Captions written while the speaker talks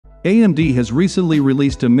AMD has recently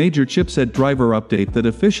released a major chipset driver update that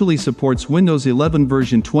officially supports Windows 11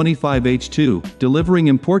 version 25H2, delivering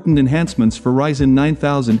important enhancements for Ryzen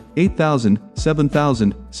 9000, 8000,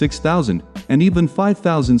 7000, 6000, and even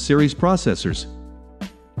 5000 series processors.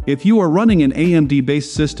 If you are running an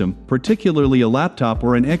AMD-based system, particularly a laptop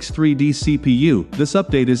or an X3D CPU, this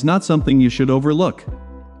update is not something you should overlook.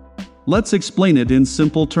 Let's explain it in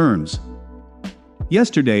simple terms.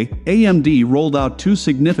 Yesterday, AMD rolled out two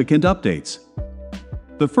significant updates.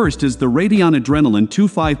 The first is the Radeon Adrenalin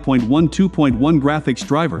 25.1 2.1 graphics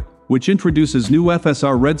driver, which introduces new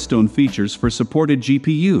FSR Redstone features for supported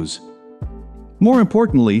GPUs. More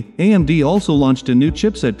importantly, AMD also launched a new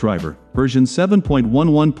chipset driver, version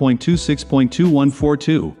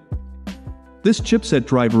 7.11.26.2142. This chipset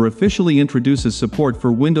driver officially introduces support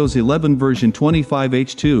for Windows 11 version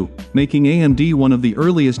 25H2, making AMD one of the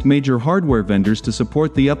earliest major hardware vendors to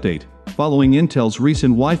support the update, following Intel's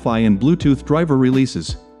recent Wi-Fi and Bluetooth driver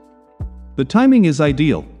releases. The timing is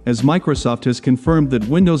ideal, as Microsoft has confirmed that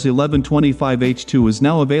Windows 11 25H2 is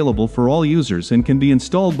now available for all users and can be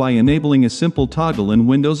installed by enabling a simple toggle in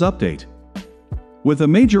Windows Update. With a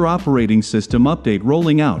major operating system update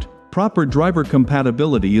rolling out, proper driver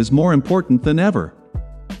compatibility is more important than ever.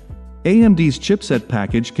 AMD's chipset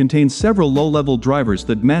package contains several low-level drivers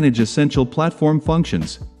that manage essential platform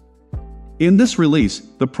functions. In this release,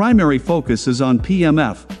 the primary focus is on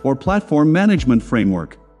PMF, or Platform Management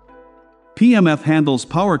Framework. PMF handles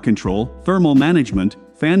power control, thermal management,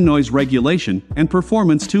 fan noise regulation, and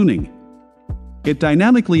performance tuning. It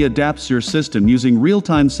dynamically adapts your system using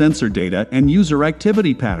real-time sensor data and user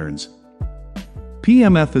activity patterns.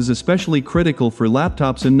 PMF is especially critical for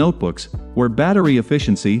laptops and notebooks, where battery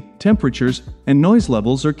efficiency, temperatures, and noise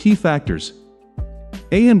levels are key factors.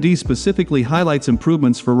 AMD specifically highlights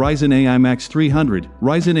improvements for Ryzen AI Max 300,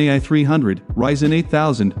 Ryzen AI 300, Ryzen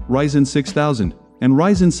 8000, Ryzen 6000, and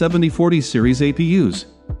Ryzen 7040 series APUs.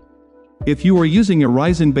 If you are using a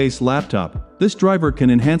Ryzen-based laptop, this driver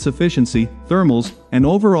can enhance efficiency, thermals, and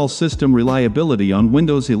overall system reliability on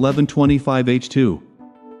Windows 11 25H2.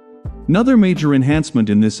 Another major enhancement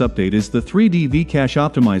in this update is the 3D V-Cache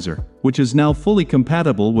Optimizer, which is now fully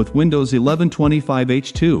compatible with Windows 11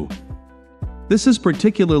 25H2. This is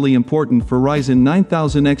particularly important for Ryzen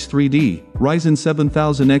 9000 X3D, Ryzen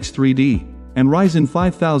 7000 X3D, and Ryzen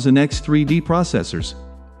 5000 X3D processors.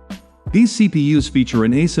 These CPUs feature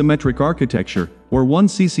an asymmetric architecture, where one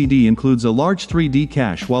CCD includes a large 3D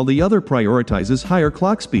cache while the other prioritizes higher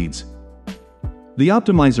clock speeds. The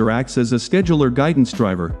optimizer acts as a scheduler guidance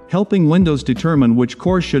driver, helping Windows determine which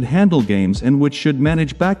cores should handle games and which should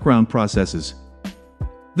manage background processes.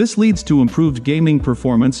 This leads to improved gaming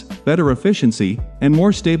performance, better efficiency, and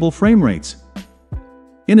more stable frame rates.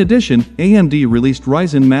 In addition, AMD released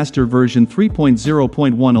Ryzen Master version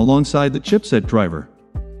 3.0.1 alongside the chipset driver.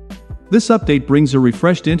 This update brings a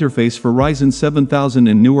refreshed interface for Ryzen 7000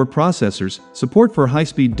 and newer processors, support for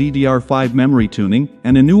high-speed DDR5 memory tuning,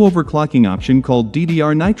 and a new overclocking option called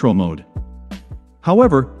DDR Nitro Mode.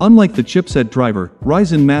 However, unlike the chipset driver,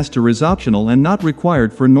 Ryzen Master is optional and not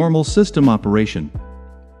required for normal system operation.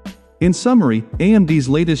 In summary, AMD's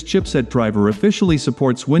latest chipset driver officially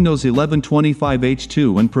supports Windows 11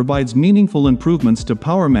 25H2 and provides meaningful improvements to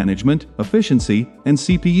power management, efficiency, and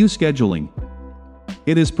CPU scheduling.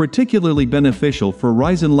 It is particularly beneficial for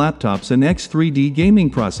Ryzen laptops and X3D gaming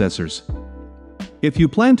processors. If you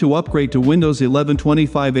plan to upgrade to Windows 11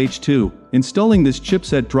 25H2, installing this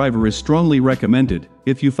chipset driver is strongly recommended.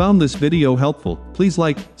 If you found this video helpful, please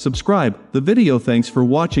like, subscribe the video. Thanks for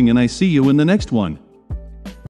watching and I see you in the next one.